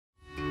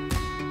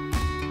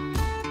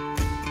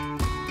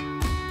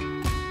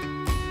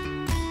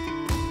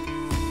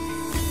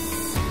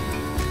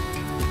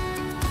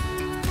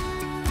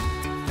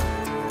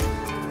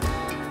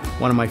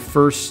One of my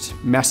first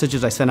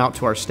messages I sent out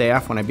to our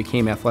staff when I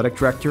became athletic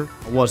director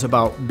was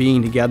about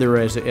being together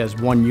as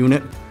one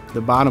unit.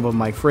 The bottom of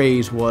my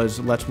phrase was,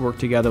 let's work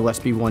together, let's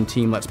be one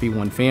team, let's be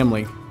one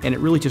family. And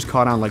it really just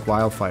caught on like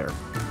wildfire.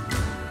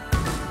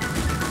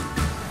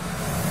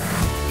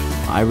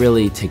 I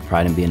really take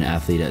pride in being an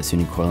athlete at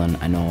SUNY Cortland.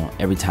 I know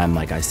every time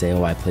I say,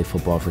 oh, I play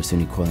football for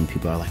SUNY Cortland,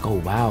 people are like, oh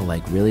wow,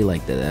 really,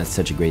 that's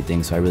such a great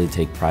thing. So I really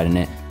take pride in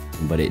it.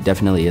 But it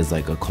definitely is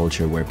a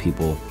culture where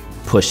people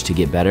push to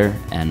get better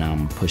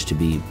and push to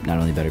be not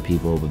only better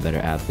people, but better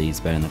athletes,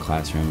 better in the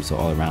classroom. So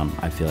all around,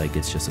 I feel like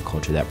it's just a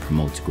culture that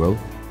promotes growth.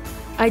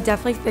 I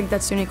definitely think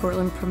that SUNY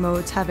Cortland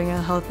promotes having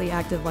a healthy,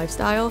 active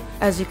lifestyle.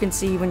 As you can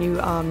see when you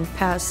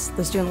pass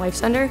the Student Life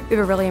Center, we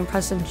have a really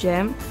impressive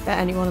gym that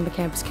anyone on the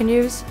campus can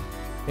use.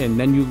 And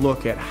then you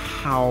look at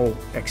how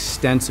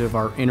extensive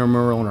our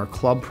intramural and our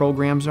club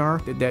programs are.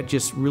 That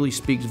just really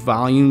speaks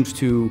volumes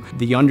to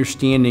the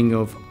understanding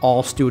of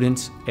all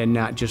students and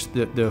not just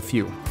the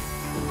few.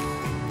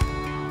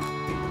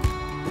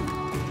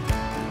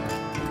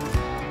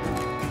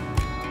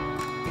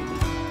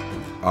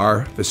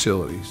 Our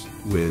facilities,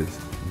 with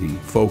the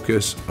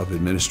focus of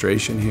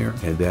administration here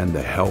and then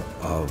the help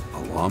of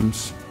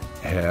alums,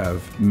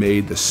 have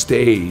made the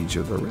stage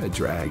of the Red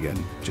Dragon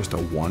just a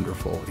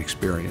wonderful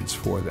experience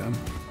for them.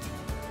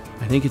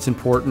 I think it's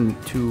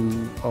important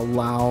to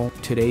allow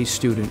today's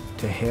student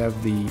to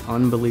have the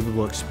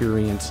unbelievable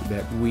experience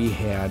that we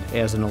had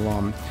as an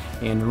alum.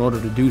 And in order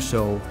to do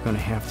so, we're going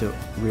to have to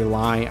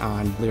rely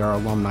on our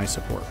alumni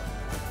support.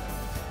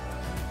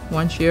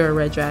 Once you're a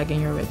Red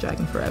Dragon, you're a Red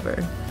Dragon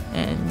forever.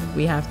 And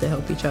we have to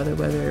help each other,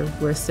 whether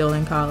we're still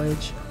in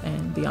college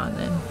and beyond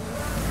then.